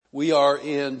We are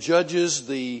in Judges,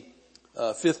 the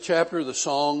fifth chapter, the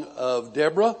Song of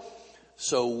Deborah.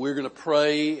 So we're going to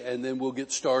pray and then we'll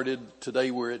get started.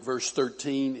 Today we're at verse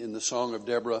 13 in the Song of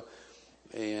Deborah,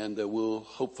 and we'll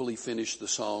hopefully finish the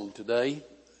song today.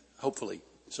 Hopefully.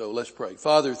 So let's pray.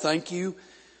 Father, thank you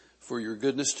for your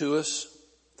goodness to us.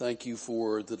 Thank you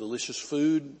for the delicious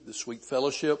food, the sweet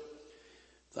fellowship.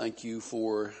 Thank you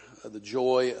for the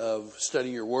joy of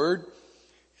studying your word.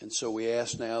 And so we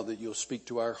ask now that you'll speak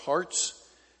to our hearts,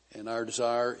 and our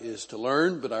desire is to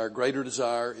learn, but our greater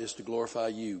desire is to glorify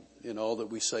you in all that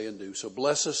we say and do. So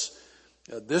bless us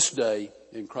this day.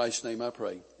 In Christ's name I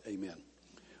pray. Amen.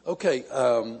 Okay,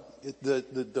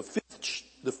 the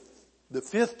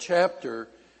fifth chapter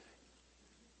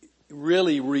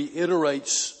really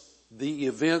reiterates the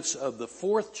events of the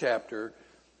fourth chapter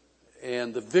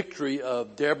and the victory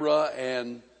of Deborah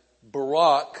and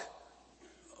Barak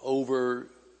over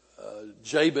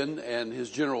Jabin and his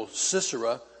general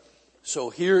Sisera. So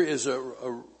here is a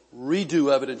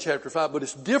redo of it in chapter 5, but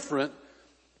it's different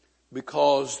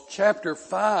because chapter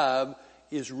 5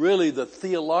 is really the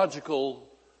theological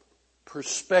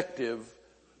perspective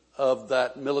of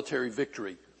that military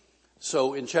victory.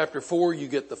 So in chapter 4 you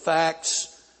get the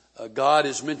facts. God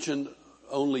is mentioned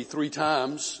only 3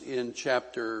 times in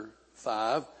chapter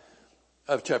 4,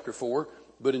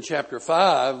 but in chapter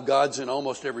 5 God's in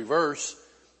almost every verse.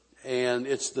 And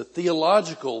it's the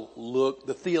theological look,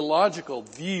 the theological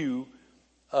view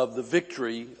of the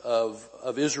victory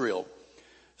of Israel.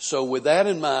 So with that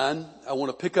in mind, I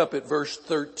want to pick up at verse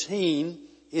 13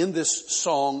 in this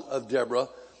Song of Deborah.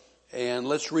 And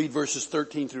let's read verses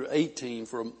 13 through 18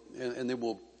 and then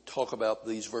we'll talk about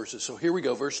these verses. So here we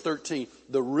go, verse 13.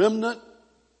 The remnant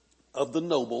of the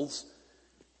nobles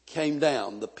came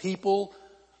down. The people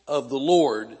of the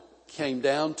Lord came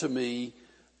down to me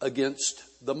against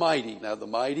the mighty. Now the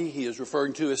mighty he is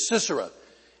referring to as Sisera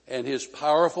and his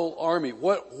powerful army.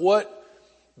 What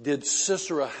did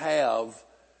Sisera have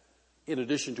in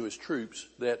addition to his troops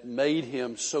that made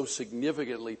him so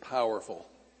significantly powerful?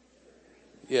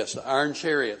 Yes, the iron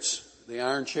chariots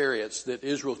that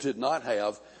Israel did not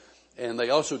have, and they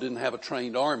also didn't have a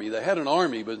trained army. They had an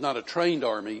army, but not a trained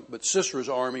army, but Sisera's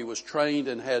army was trained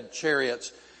and had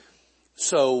chariots.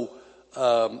 So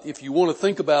if you want to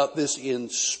think about this in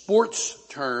sports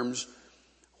terms,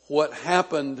 what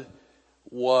happened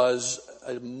was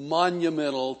a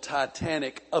monumental,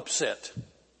 titanic upset.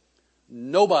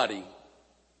 Nobody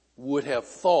would have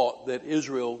thought that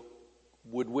Israel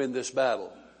would win this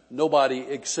battle. Nobody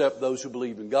except those who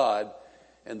believed in God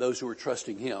and those who were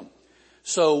trusting Him.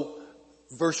 So,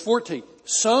 verse 14,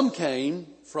 some came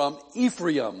from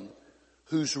Ephraim,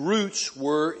 whose roots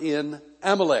were in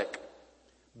Amalek.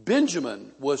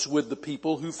 Benjamin was with the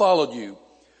people who followed you.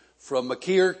 From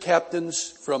Machir,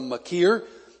 captains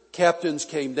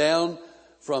came down.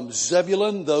 From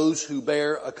Zebulun, those who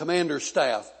bear a commander's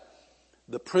staff.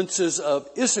 The princes of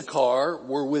Issachar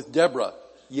were with Deborah.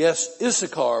 Yes,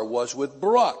 Issachar was with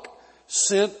Barak,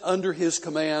 sent under his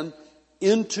command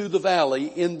into the valley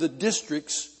in the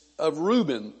districts of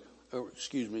Reuben.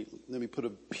 Let me put a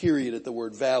period at the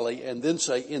word valley and then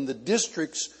say, in the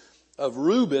districts of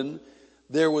Reuben,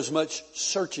 there was much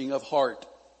searching of heart.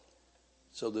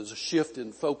 So there's a shift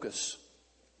in focus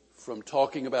from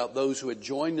talking about those who had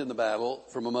joined in the battle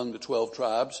from among the 12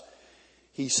 tribes.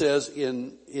 He says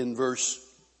in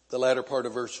the latter part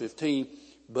of verse 15,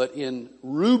 but in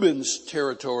Reuben's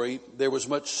territory, there was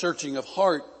much searching of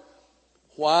heart.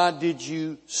 Why did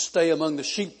you stay among the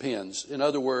sheep pens? In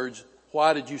other words,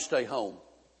 why did you stay home?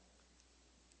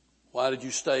 Why did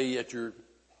you stay at your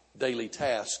daily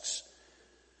tasks?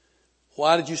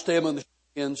 Why did you stay among the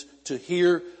sheep to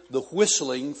hear the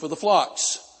whistling for the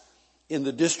flocks? In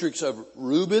the districts of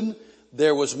Reuben,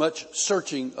 there was much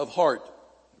searching of heart.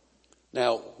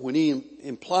 Now, when he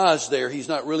implies there, he's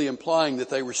not really implying that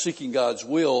they were seeking God's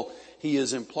will. He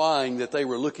is implying that they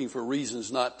were looking for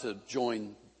reasons not to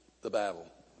join the battle.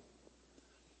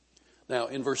 Now,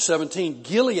 in verse 17,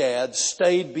 Gilead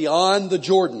stayed beyond the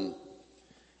Jordan.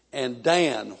 And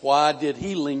Dan, why did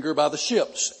he linger by the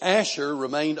ships? Asher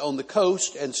remained on the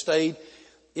coast and stayed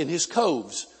in his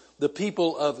coves. The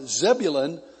people of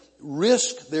Zebulun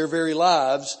risked their very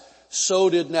lives. So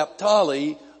did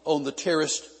Naphtali on the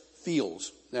terraced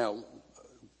fields. Now,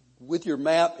 with your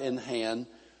map in hand,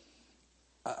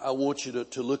 I want you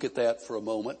to look at that for a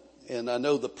moment. And I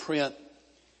know the print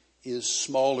is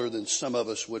smaller than some of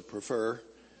us would prefer.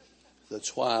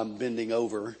 That's why I'm bending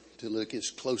over to look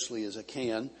as closely as I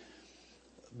can.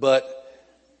 But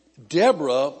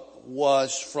Deborah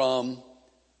was from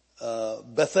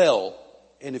Bethel.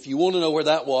 And if you want to know where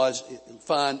that was,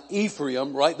 find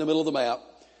Ephraim right in the middle of the map.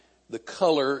 The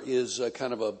color is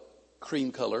kind of a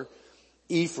cream color.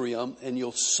 Ephraim, and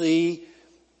you'll see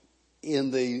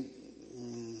in the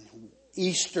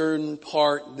eastern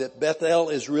part that Bethel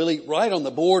is really right on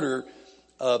the border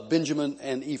of Benjamin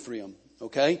and Ephraim.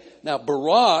 Okay? Now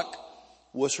Barak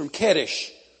was from Kedesh.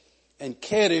 And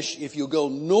Kedesh, if you go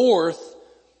north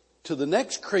to the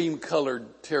next cream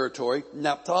colored territory,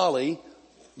 Naphtali,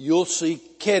 you'll see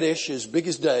Kedesh as big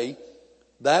as day.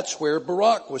 That's where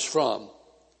Barak was from.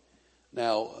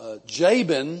 Now,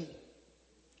 Jabin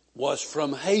was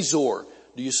from Hazor.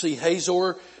 Do you see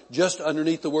Hazor just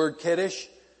underneath the word Kedesh?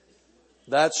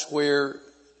 That's where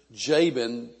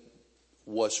Jabin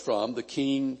was from, the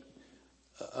king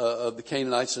of the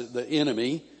Canaanites, the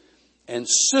enemy. And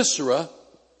Sisera,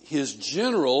 his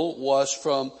general, was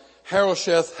from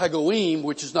Harosheth Hagoyim,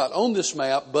 which is not on this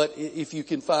map, but if you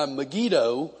can find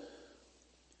Megiddo,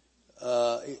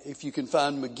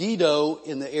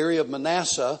 in the area of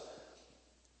Manasseh,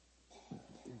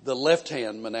 the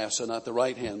left-hand Manasseh, not the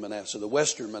right-hand Manasseh, the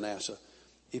western Manasseh.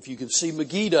 If you can see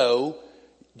Megiddo,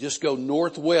 just go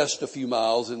northwest a few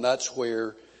miles, and that's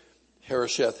where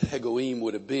Harosheth Hagoyim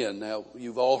would have been. Now,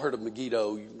 you've all heard of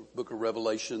Megiddo, Book of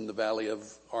Revelation, the Valley of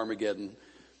Armageddon.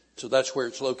 So that's where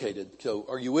it's located. So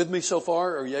are you with me so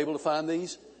far? Are you able to find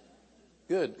these?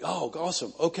 Good. Oh,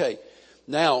 awesome. Okay.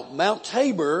 Now, Mount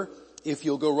Tabor, if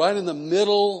you'll go right in the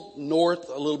middle, north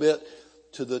a little bit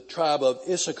to the tribe of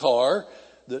Issachar,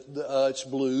 it's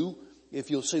blue. If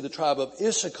you'll see the tribe of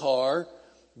Issachar,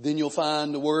 then you'll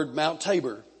find the word Mount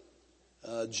Tabor,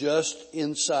 just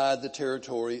inside the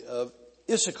territory of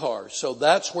Issachar. So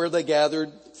that's where they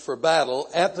gathered for battle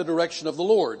at the direction of the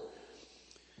Lord.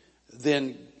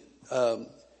 Then,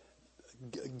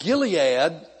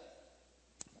 Gilead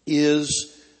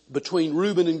is between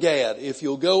Reuben and Gad. If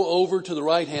you'll go over to the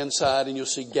right hand side and you'll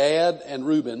see Gad and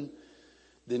Reuben,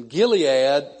 then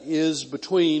Gilead is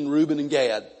between Reuben and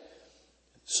Gad.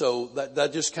 So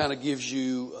that just kind of gives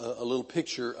you a little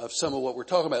picture of some of what we're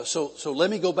talking about. So let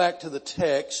me go back to the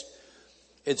text.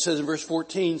 It says in verse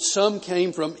 14, some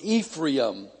came from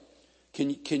Ephraim.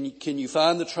 Can you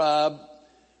find the tribe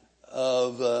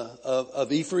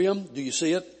of Ephraim? Do you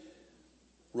see it?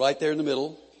 Right there in the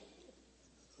middle.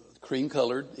 Cream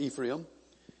colored Ephraim.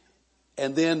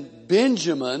 And then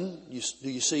Benjamin, do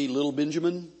you see little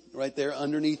Benjamin right there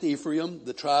underneath Ephraim?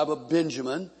 The tribe of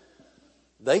Benjamin.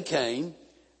 They came.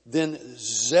 Then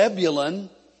Zebulun,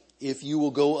 if you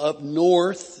will go up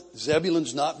north,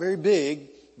 Zebulun's not very big,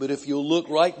 but if you'll look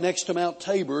right next to Mount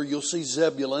Tabor, you'll see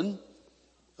Zebulun.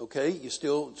 Okay, you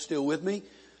still with me?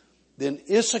 Then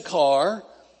Issachar,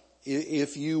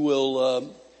 if you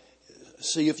will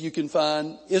see if you can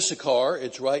find Issachar,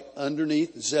 it's right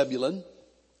underneath Zebulun.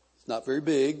 It's not very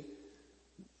big.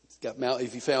 It's got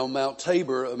if you found Mount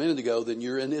Tabor a minute ago, then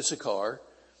you're in Issachar.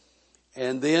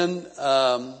 And then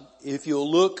if you'll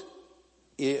look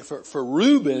for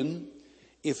Reuben,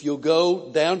 if you'll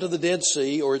go down to the Dead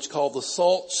Sea, or it's called the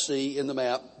Salt Sea in the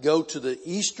map, go to the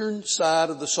eastern side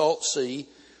of the Salt Sea.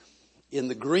 In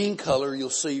the green color, you'll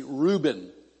see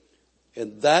Reuben.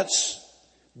 And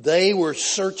they were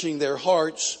searching their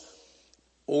hearts,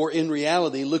 or in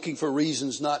reality, looking for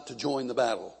reasons not to join the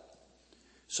battle.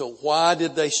 So why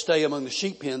did they stay among the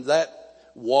sheep pens? That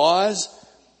was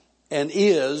and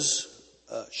is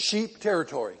sheep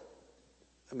territory.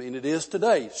 I mean, it is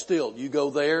today still. You go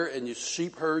there and you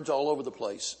sheep herds all over the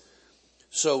place.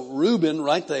 So Reuben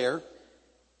right there.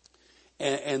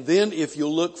 And then if you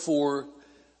look for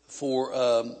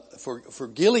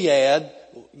Gilead,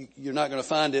 you're not going to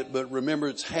find it, but remember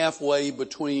it's halfway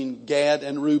between Gad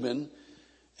and Reuben.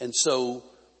 And so,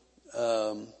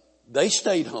 they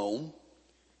stayed home.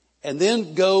 And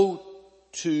then go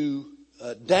to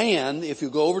Dan. If you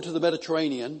go over to the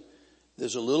Mediterranean,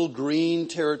 there's a little green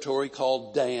territory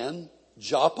called Dan.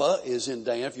 Joppa is in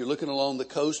Dan. If you're looking along the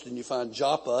coast and you find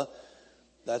Joppa,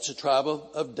 that's a tribe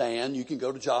of Dan. You can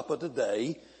go to Joppa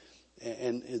today.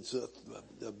 And it's a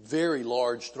very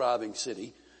large, thriving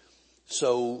city.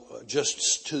 So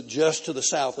just to the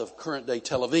south of current day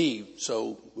Tel Aviv.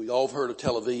 So we all have heard of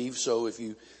Tel Aviv. So if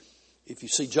you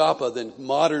see Joppa, then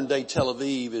modern day Tel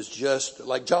Aviv is just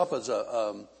like Joppa's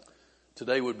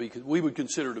today we would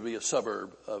consider to be a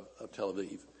suburb of Tel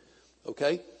Aviv.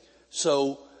 Okay?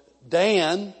 So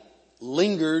Dan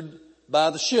lingered by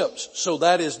the ships. So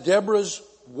that is Deborah's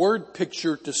word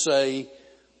picture to say,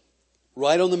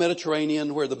 right on the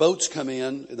Mediterranean where the boats come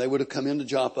in, they would have come into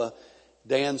Joppa,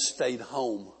 Dan stayed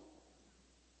home.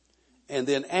 And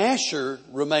then Asher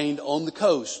remained on the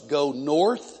coast. Go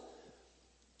north,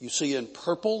 you see in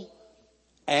purple,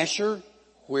 Asher,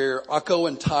 where Akko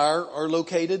and Tyre are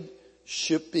located,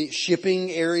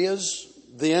 shipping areas.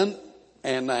 Then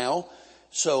and now.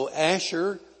 So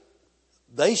Asher,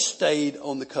 they stayed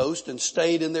on the coast and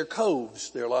stayed in their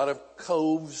coves. There are a lot of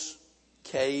coves,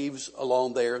 caves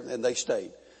along there, and they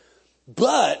stayed.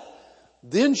 But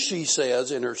then she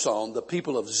says in her song, the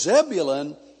people of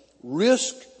Zebulun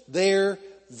risked their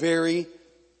very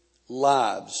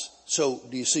lives. So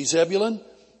do you see Zebulun?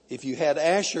 If you had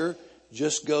Asher,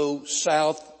 just go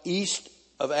southeast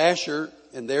of Asher,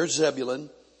 and there's Zebulun.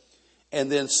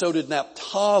 And then so did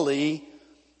Naphtali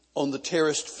on the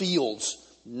terraced fields.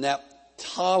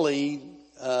 Naphtali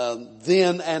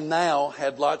then and now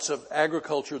had lots of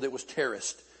agriculture that was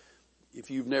terraced. If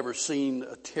you've never seen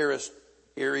a terraced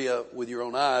area with your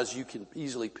own eyes, you can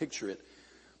easily picture it.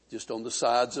 Just on the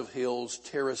sides of hills,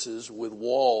 terraces with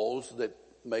walls that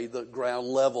made the ground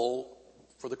level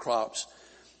for the crops.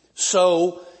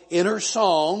 So in her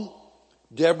song,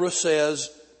 Deborah says,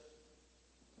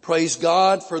 praise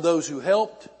God for those who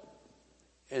helped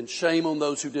and shame on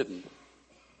those who didn't.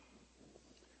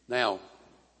 Now,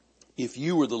 if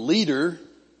you were the leader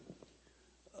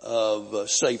of,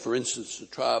 say, for instance, the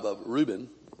tribe of Reuben,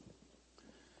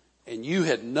 and you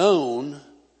had known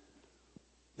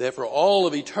that for all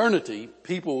of eternity,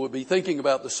 people would be thinking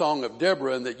about the song of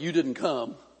Deborah and that you didn't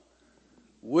come,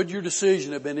 would your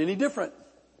decision have been any different?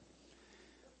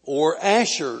 Or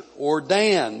Asher or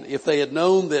Dan, if they had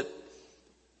known that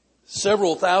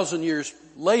several thousand years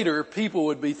later, people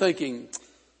would be thinking,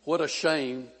 what a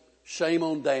shame. Shame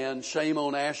on Dan, shame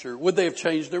on Asher. Would they have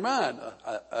changed their mind?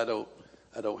 I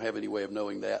don't have any way of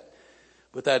knowing that.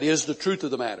 But that is the truth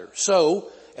of the matter. So,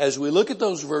 as we look at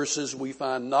those verses, we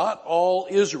find not all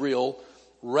Israel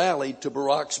rallied to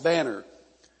Barak's banner.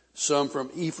 Some from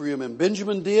Ephraim and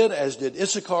Benjamin did, as did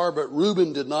Issachar, but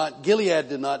Reuben did not, Gilead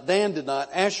did not, Dan did not,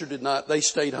 Asher did not. They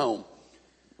stayed home.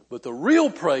 But the real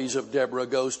praise of Deborah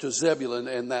goes to Zebulun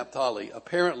and Naphtali.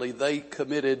 Apparently they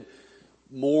committed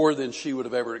more than she would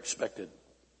have ever expected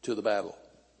to the battle.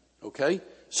 Okay?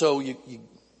 So you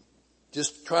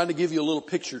just trying to give you a little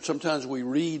picture. Sometimes we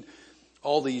read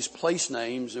all these place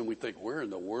names and we think, where in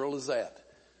the world is that?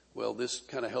 Well, this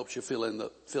kind of helps you fill in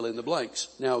the blanks.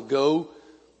 Now go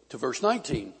to verse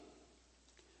 19.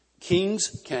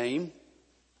 Kings came.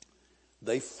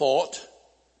 They fought.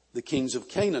 The kings of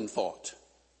Canaan fought.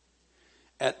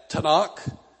 At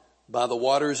Tanakh, by the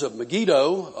waters of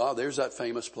Megiddo, there's that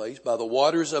famous place. By the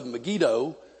waters of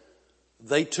Megiddo,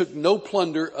 they took no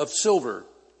plunder of silver.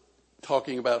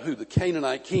 Talking about who? The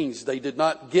Canaanite kings. They did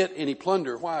not get any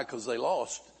plunder. Why? Because they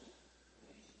lost.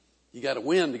 You got to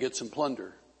win to get some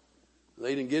plunder.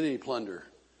 They didn't get any plunder.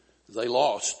 They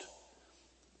lost.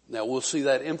 Now we'll see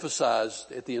that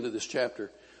emphasized at the end of this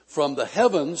chapter. From the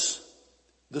heavens,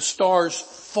 the stars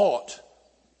fought.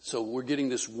 So we're getting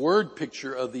this word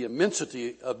picture of the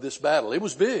immensity of this battle. It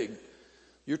was big.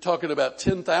 You're talking about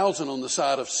 10,000 on the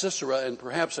side of Sisera and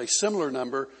perhaps a similar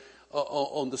number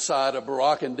on the side of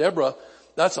Barak and Deborah.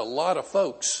 That's a lot of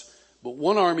folks. But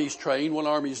one army's trained, one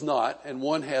army's not, and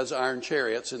one has iron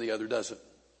chariots and the other doesn't.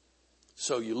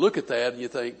 So you look at that and you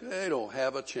think, they don't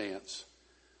have a chance.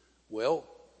 Well,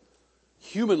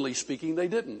 humanly speaking, they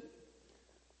didn't.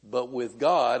 But with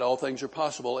God, all things are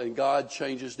possible, and God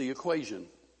changes the equation.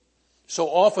 So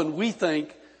often we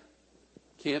think,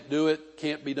 can't do it,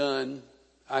 can't be done,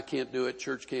 I can't do it,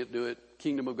 church can't do it,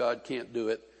 kingdom of God can't do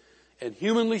it. And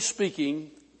humanly speaking,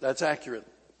 that's accurate.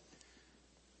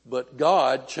 But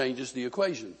God changes the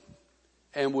equation.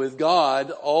 And with God,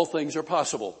 all things are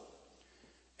possible.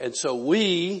 And so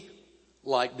we,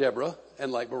 like Deborah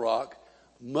and like Barak,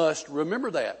 must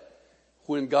remember that.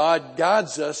 When God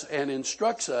guides us and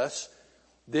instructs us,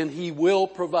 then He will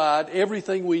provide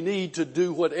everything we need to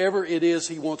do whatever it is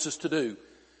He wants us to do.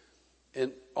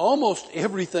 And almost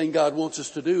everything God wants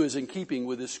us to do is in keeping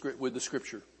with the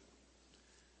Scripture.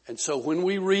 And so when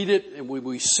we read it and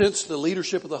we sense the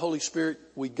leadership of the Holy Spirit,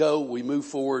 we go, we move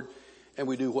forward, and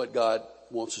we do what God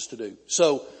wants us to do.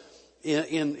 So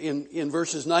in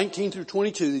verses 19 through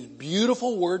 22, these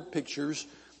beautiful word pictures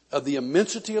of the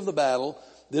immensity of the battle.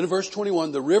 Then in verse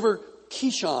 21, the river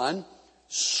Kishon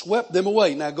swept them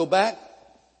away. Now go back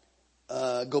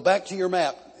to your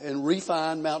map and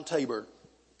refine Mount Tabor.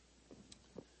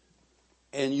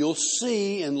 And you'll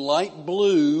see in light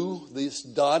blue this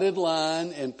dotted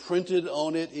line, and printed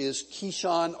on it is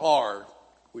Kishon R,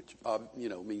 which,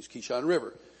 means Kishon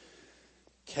River.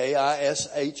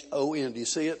 Kishon. Do you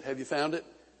see it? Have you found it?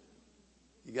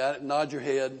 You got it? Nod your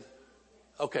head.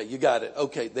 Okay, you got it.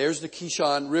 Okay, there's the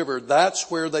Kishon River. That's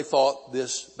where they fought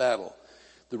this battle.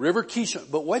 The river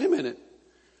Kishon. But wait a minute.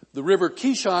 The river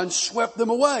Kishon swept them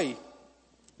away.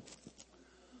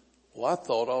 Well, I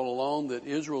thought all along that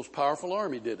Israel's powerful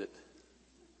army did it.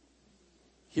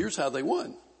 Here's how they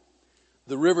won.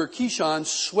 The river Kishon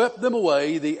swept them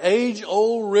away. The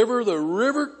age-old river, the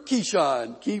river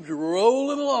Kishon, keeps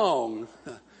rolling along.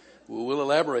 We'll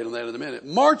elaborate on that in a minute.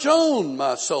 March on,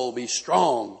 my soul, be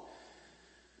strong.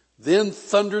 Then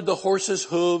thundered the horses'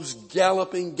 hooves,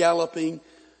 galloping, galloping,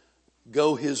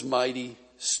 go his mighty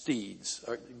steeds.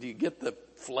 Do you get the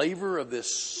flavor of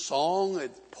this song?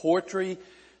 It's poetry.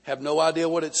 Have no idea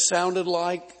what it sounded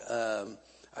like.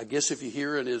 I guess if you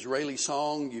hear an Israeli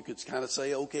song, you could kind of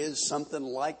say, okay, it's something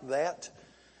like that.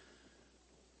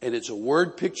 And it's a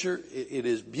word picture. It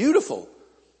is beautiful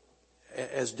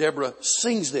as Deborah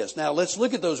sings this. Now let's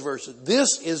look at those verses.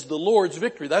 This is the Lord's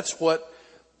victory. That's what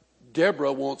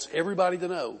Deborah wants everybody to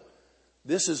know.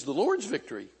 This is the Lord's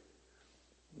victory.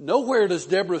 Nowhere does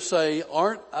Deborah say,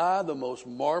 aren't I the most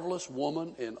marvelous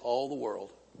woman in all the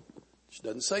world? She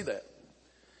doesn't say that.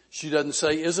 She doesn't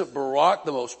say, isn't Barak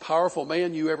the most powerful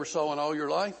man you ever saw in all your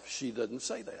life? She doesn't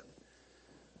say that.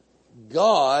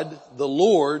 God, the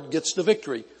Lord, gets the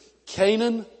victory.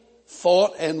 Canaan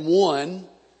fought and won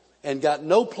and got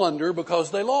no plunder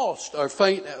because they lost.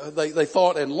 They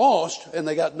fought and lost and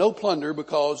they got no plunder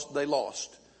because they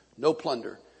lost. No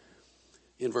plunder.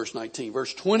 In verse 19.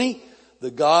 Verse 20, the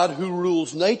God who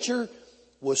rules nature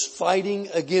was fighting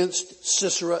against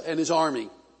Sisera and his army.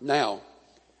 Now,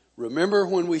 remember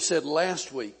when we said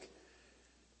last week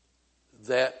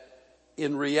that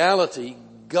in reality,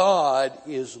 God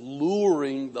is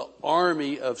luring the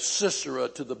army of Sisera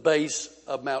to the base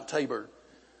of Mount Tabor.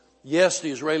 Yes, the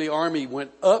Israeli army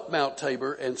went up Mount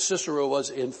Tabor and Sisera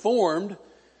was informed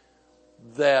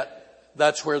that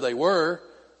that's where they were,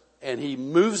 and he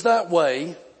moves that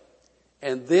way.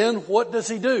 And then what does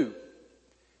he do?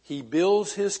 He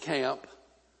builds his camp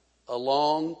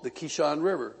along the Kishon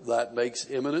River. That makes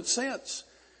eminent sense.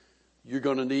 You're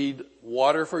going to need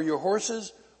water for your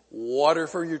horses, water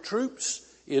for your troops.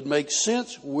 It makes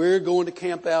sense. We're going to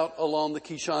camp out along the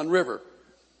Kishon River.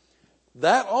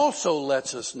 That also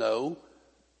lets us know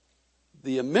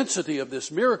the immensity of this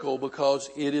miracle because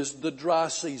it is the dry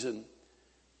season.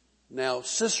 Now,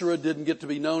 Sisera didn't get to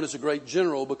be known as a great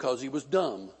general because he was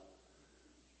dumb.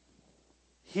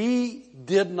 He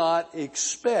did not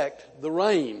expect the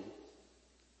rain,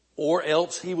 or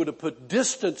else he would have put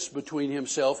distance between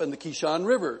himself and the Kishon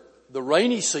River. The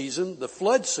rainy season, the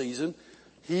flood season,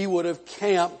 he would have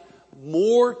camped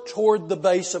more toward the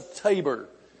base of Tabor.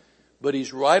 But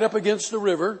he's right up against the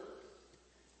river,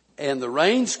 and the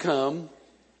rains come,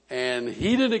 and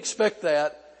he didn't expect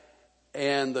that,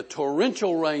 and the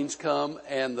torrential rains come,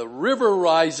 and the river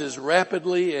rises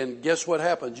rapidly, and guess what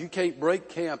happens? You can't break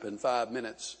camp in 5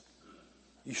 minutes.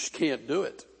 You just can't do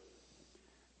it.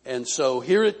 And so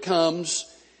here it comes,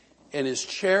 and his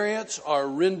chariots are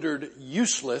rendered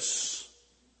useless.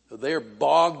 They're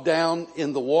bogged down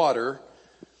in the water.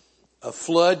 A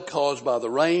flood caused by the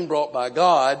rain brought by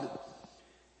God,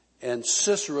 and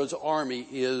Sisera's army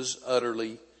is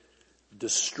utterly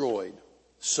destroyed.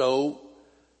 So,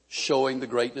 showing the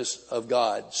greatness of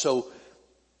God. So,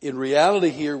 in reality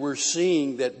here, we're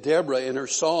seeing that Deborah in her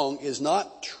song is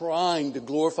not trying to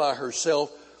glorify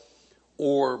herself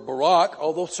or Barak,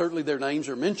 although certainly their names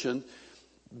are mentioned,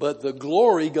 but the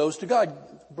glory goes to God.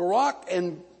 Barak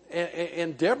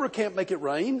and Deborah can't make it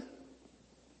rain.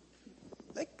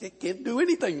 They can't do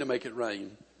anything to make it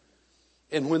rain.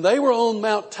 And when they were on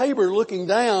Mount Tabor looking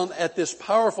down at this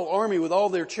powerful army with all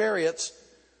their chariots,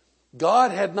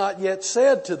 God had not yet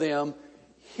said to them,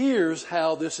 here's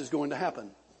how this is going to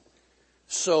happen.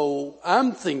 So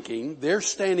I'm thinking they're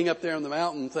standing up there on the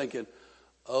mountain thinking,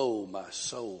 oh, my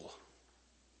soul.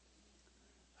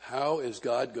 How is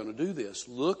God going to do this?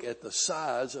 Look at the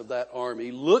size of that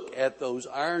army. Look at those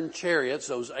iron chariots,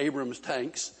 those Abrams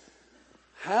tanks.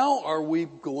 How are we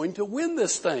going to win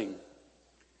this thing?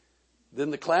 Then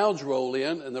the clouds roll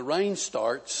in and the rain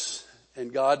starts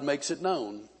and God makes it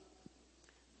known.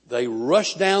 They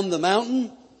rush down the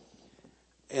mountain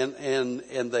and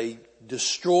they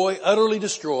utterly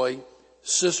destroy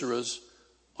Sisera's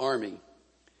army.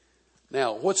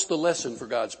 Now, what's the lesson for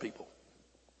God's people?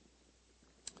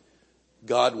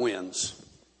 God wins.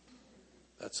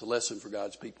 That's the lesson for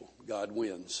God's people. God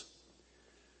wins.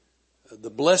 The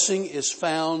blessing is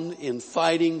found in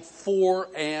fighting for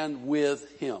and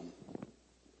with Him.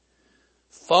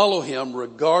 Follow Him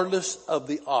regardless of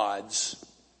the odds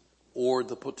or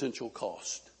the potential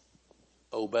cost.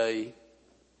 Obey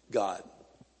God.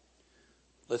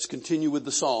 Let's continue with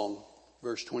the song,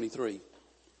 verse 23.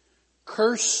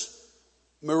 Curse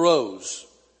Meroz.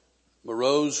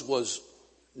 Meroz was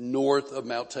north of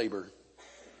Mount Tabor.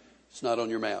 It's not on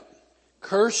your map.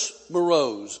 Curse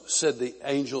Meroz, said the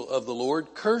angel of the Lord.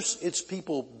 Curse its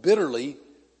people bitterly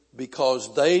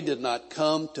because they did not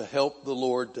come to help the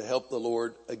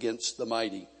Lord against the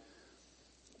mighty.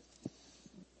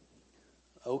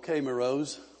 Okay,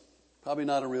 Morose, probably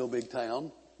not a real big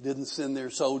town, didn't send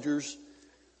their soldiers,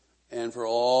 and for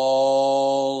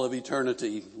all of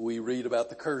eternity we read about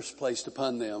the curse placed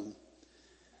upon them.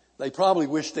 They probably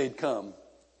wished they'd come.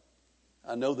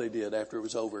 I know they did after it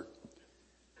was over.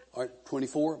 All right,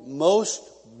 24. Most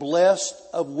blessed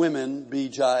of women be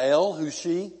Jael. Who's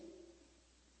she?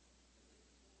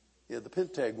 Yeah, the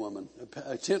tent peg woman.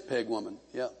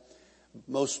 Yeah.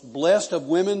 Most blessed of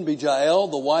women be Jael,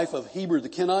 the wife of Heber the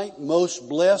Kenite. Most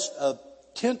blessed of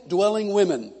tent dwelling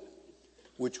women,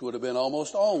 which would have been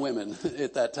almost all women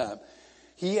at that time.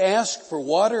 He asked for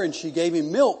water and she gave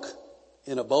him milk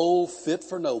in a bowl fit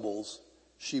for nobles.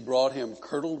 She brought him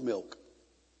curdled milk.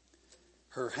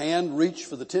 Her hand reached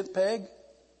for the tent peg,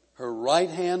 her right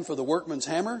hand for the workman's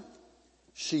hammer.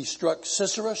 She struck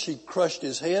Sisera, she crushed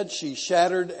his head, she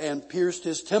shattered and pierced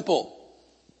his temple.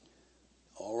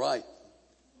 All right.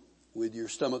 With your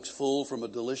stomachs full from a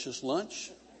delicious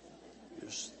lunch,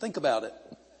 just think about it.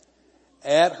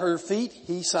 At her feet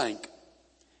he sank.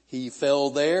 He fell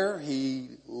there, he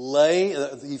lay.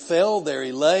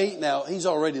 Now he's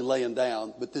already laying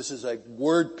down, but this is a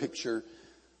word picture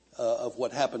of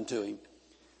what happened to him.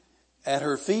 At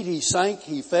her feet he sank,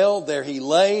 he fell, there he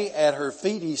lay. At her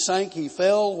feet he sank, he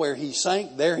fell, where he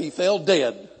sank, there he fell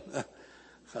dead.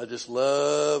 I just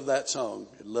love that song.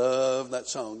 Love that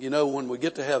song. You know, when we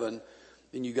get to heaven,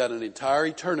 then you got an entire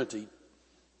eternity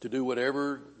to do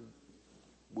whatever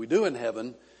we do in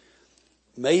heaven.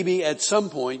 Maybe at some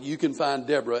point you can find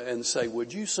Deborah and say,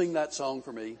 would you sing that song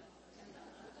for me?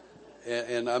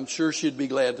 And I'm sure she'd be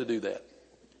glad to do that.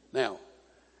 Now,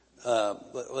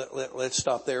 let's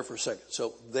stop there for a second.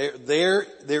 So there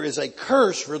is a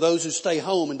curse for those who stay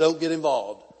home and don't get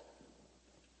involved.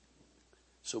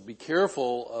 So be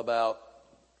careful about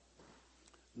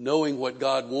knowing what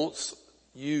God wants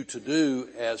you to do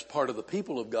as part of the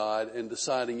people of God and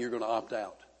deciding you're going to opt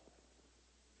out.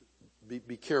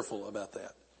 Be careful about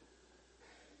that.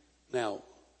 Now,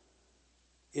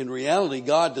 in reality,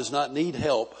 God does not need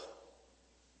help,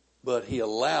 but He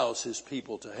allows His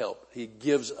people to help. He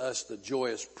gives us the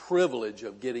joyous privilege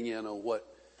of getting in on what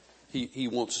He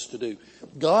wants us to do.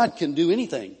 God can do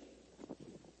anything.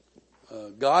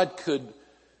 God could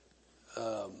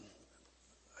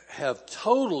have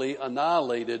totally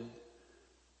annihilated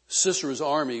Sisera's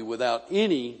army without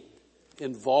any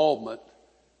involvement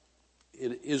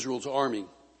in Israel's army.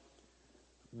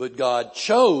 But God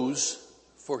chose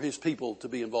for His people to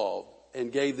be involved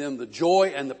and gave them the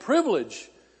joy and the privilege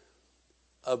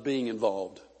of being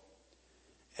involved.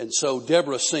 And so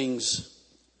Deborah sings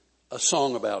a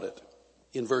song about it.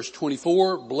 In verse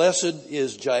 24, blessed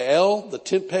is Jael, the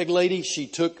tent peg lady. She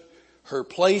took her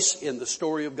place in the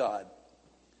story of God,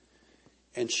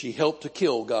 and she helped to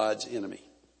kill God's enemy.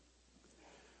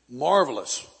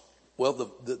 Marvelous. Well,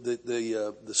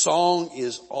 the song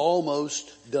is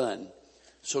almost done.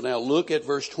 So now look at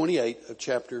verse 28 of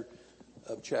chapter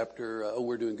 5.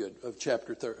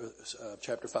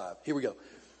 Here we go.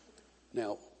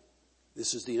 Now,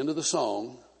 this is the end of the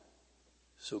song.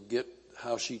 So get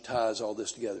how she ties all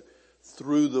this together.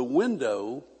 Through the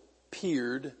window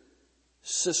peered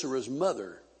Sisera's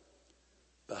mother.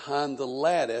 Behind the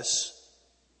lattice,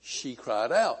 she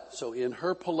cried out. So in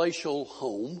her palatial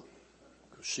home,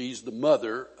 she's the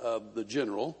mother of the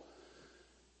general.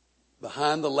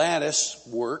 Behind the lattice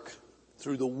work,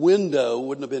 through the window,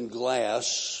 wouldn't have been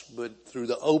glass, but through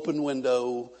the open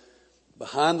window,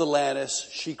 behind the lattice,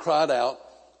 she cried out,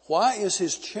 why is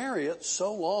his chariot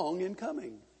so long in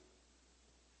coming?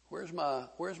 Where's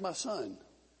my son?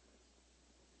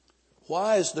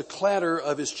 Why is the clatter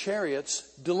of his chariots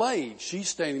delayed? She's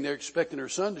standing there expecting her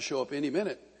son to show up any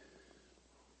minute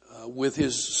with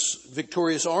his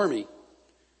victorious army.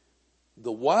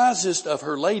 The wisest of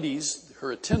her ladies,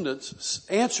 her attendants,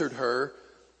 answered her,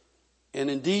 and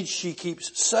indeed she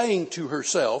keeps saying to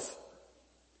herself,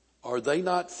 are they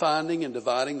not finding and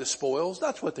dividing the spoils?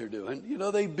 That's what they're doing. You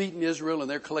know, they've beaten Israel and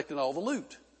they're collecting all the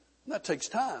loot. And that takes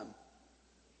time.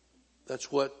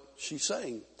 That's what she's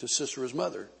saying to Sisera's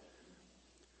mother.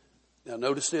 Now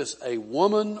notice this, a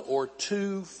woman or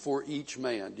two for each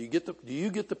man. Do you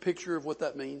get the picture of what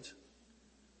that means?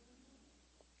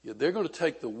 Yeah, they're going to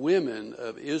take the women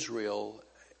of Israel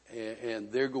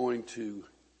and they're going to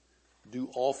do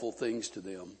awful things to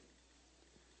them.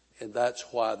 And that's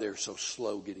why they're so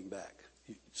slow getting back.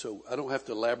 So I don't have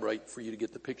to elaborate for you to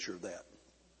get the picture of that.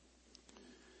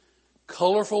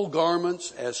 Colorful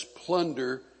garments as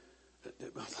plunder.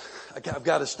 I've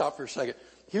got to stop for a second.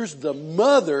 Here's the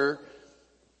mother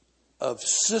of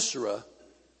Sisera,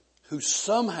 who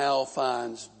somehow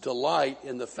finds delight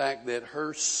in the fact that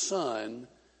her son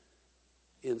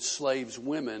enslaves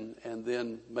women and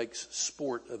then makes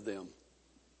sport of them.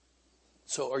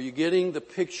 So are you getting the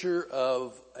picture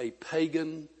of a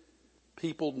pagan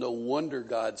people? No wonder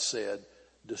God said,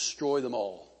 destroy them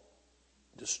all.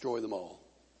 Destroy them all.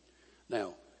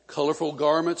 Now, colorful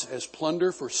garments as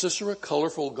plunder for Sisera,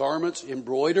 colorful garments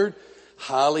embroidered,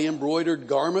 highly embroidered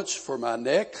garments for my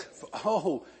neck.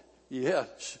 Oh, yeah,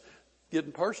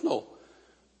 getting personal.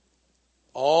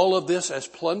 All of this as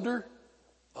plunder.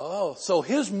 Oh, so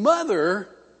his mother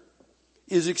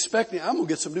is expecting, I'm going to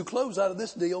get some new clothes out of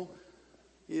this deal.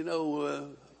 You know,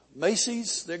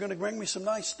 Macy's, they're going to bring me some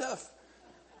nice stuff.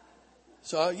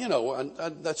 So, you know,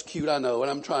 that's cute, I know,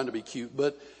 and I'm trying to be cute,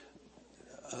 but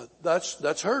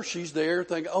that's her. She's there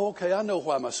thinking, oh, okay, I know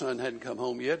why my son hadn't come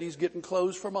home yet. He's getting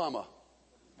clothes for mama.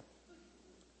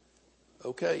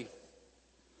 Okay.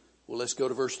 Well, let's go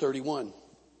to verse 31.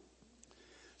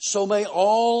 So may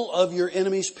all of your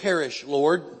enemies perish,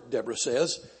 Lord, Deborah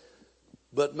says,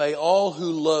 but may all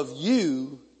who love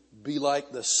you be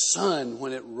like the sun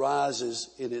when it rises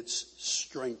in its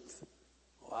strength.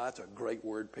 Wow, that's a great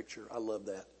word picture. I love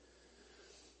that.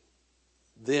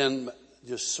 Then,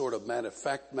 just sort of matter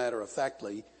of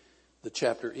factly, the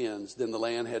chapter ends. Then the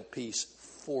land had peace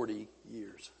 40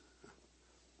 years.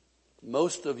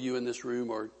 Most of you in this room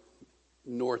are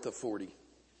north of 40.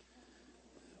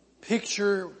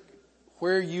 Picture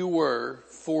where you were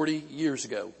 40 years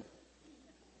ago.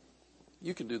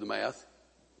 You can do the math.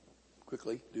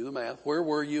 Quickly, do the math. Where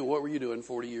were you? What were you doing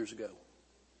 40 years ago?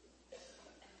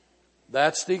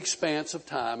 That's the expanse of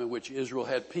time in which Israel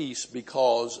had peace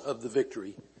because of the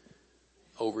victory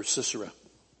over Sisera.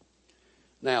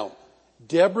 Now,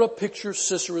 Deborah pictures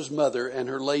Sisera's mother and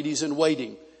her ladies in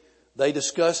waiting. They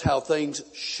discuss how things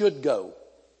should go.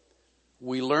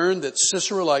 We learn that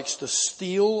Sisera likes to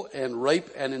steal and rape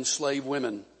and enslave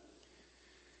women.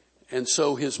 And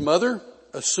so his mother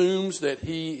assumes that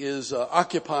he is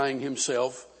occupying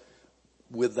himself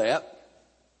with that.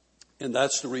 And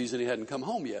that's the reason he hadn't come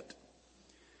home yet.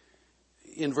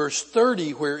 In verse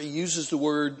 30, where he uses the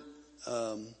word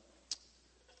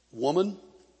woman,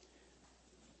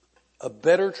 a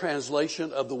better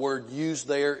translation of the word used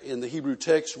there in the Hebrew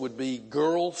text would be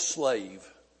girl slave.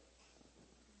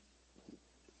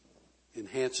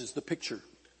 Enhances the picture.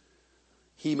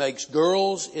 He makes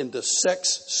girls into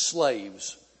sex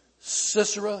slaves.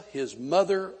 Sisera, his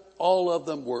mother, all of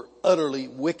them were utterly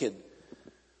wicked.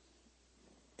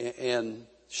 And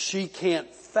she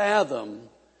can't fathom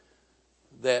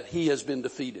that he has been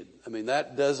defeated. I mean,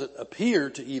 that doesn't appear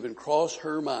to even cross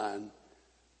her mind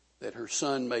that her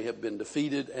son may have been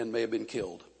defeated and may have been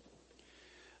killed.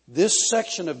 This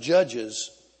section of Judges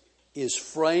is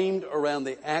framed around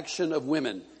the action of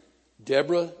women,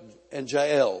 Deborah and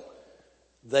Jael.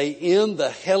 They end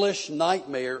the hellish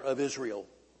nightmare of Israel.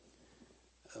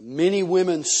 Many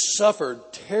women suffered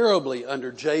terribly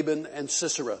under Jabin and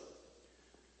Sisera.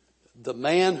 The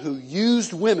man who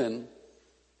used women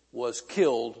was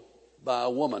killed by a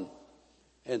woman.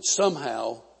 And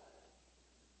somehow,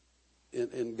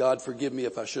 and God forgive me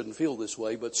if I shouldn't feel this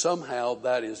way, but somehow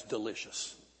that is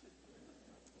delicious.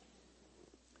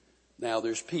 Now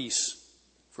there's peace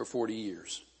for 40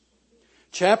 years.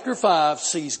 Chapter 5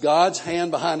 sees God's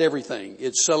hand behind everything.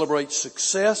 It celebrates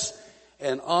success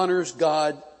and honors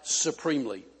God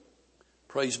supremely.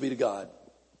 Praise be to God.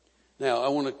 Now I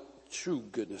want to, true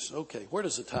goodness, okay, where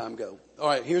does the time go? All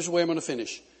right, here's the way I'm going to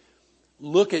finish.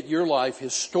 Look at your life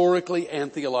historically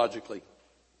and theologically.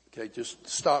 Okay, just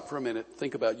stop for a minute.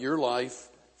 Think about your life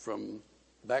from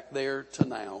back there to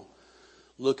now.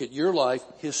 Look at your life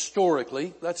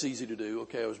historically. That's easy to do.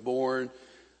 Okay, I was born,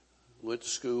 went to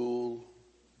school,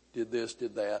 did this,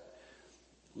 did that.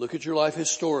 Look at your life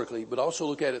historically, but also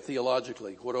look at it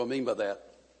theologically. What do I mean by that?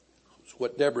 It's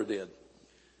what Deborah did.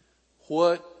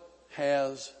 What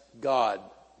has God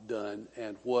done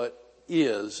and what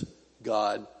is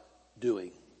God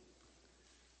doing?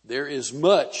 There is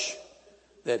much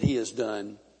that he has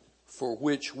done for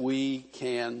which we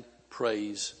can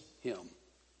praise him.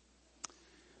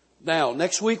 Now,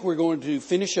 next week we're going to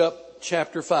finish up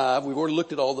chapter 5. We've already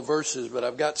looked at all the verses, but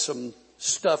I've got some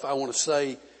stuff I want to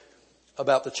say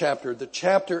about the chapter. The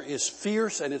chapter is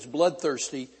fierce and it's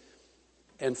bloodthirsty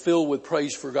and filled with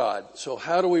praise for God. So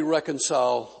how do we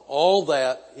reconcile all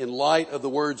that in light of the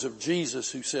words of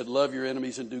Jesus who said, love your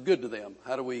enemies and do good to them?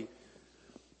 How do we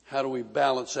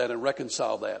balance that and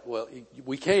reconcile that? Well,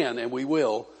 we can and we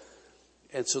will.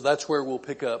 And so that's where we'll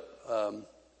pick up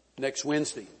next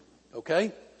Wednesday.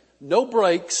 Okay? No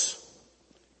breaks.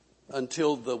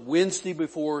 until the Wednesday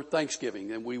before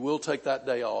Thanksgiving, and we will take that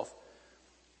day off.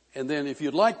 And then if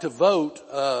you'd like to vote,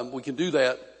 we can do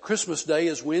that. Christmas Day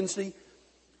is Wednesday.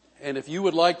 And if you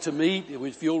would like to meet,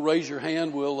 if you'll raise your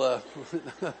hand, we'll,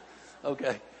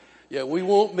 okay. Yeah, we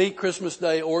won't meet Christmas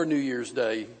Day or New Year's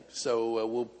Day.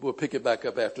 So we'll pick it back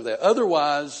up after that.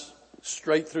 Otherwise,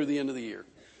 straight through the end of the year.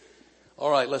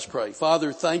 All right, let's pray.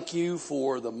 Father, thank you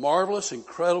for the marvelous,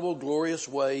 incredible, glorious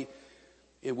way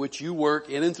in which you work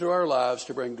in and through our lives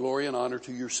to bring glory and honor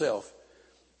to yourself.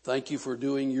 Thank you for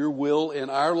doing your will in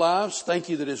our lives. Thank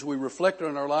you that as we reflect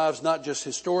on our lives, not just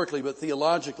historically, but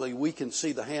theologically, we can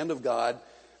see the hand of God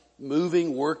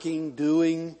moving, working,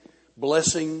 doing,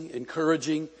 blessing,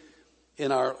 encouraging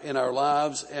in our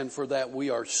lives. And for that,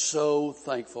 we are so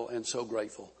thankful and so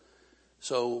grateful.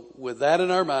 So with that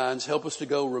in our minds, help us to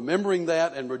go remembering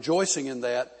that and rejoicing in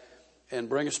that, and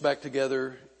bring us back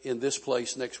together in this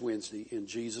place next Wednesday. In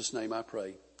Jesus' name I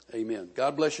pray. Amen.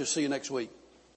 God bless you. See you next week.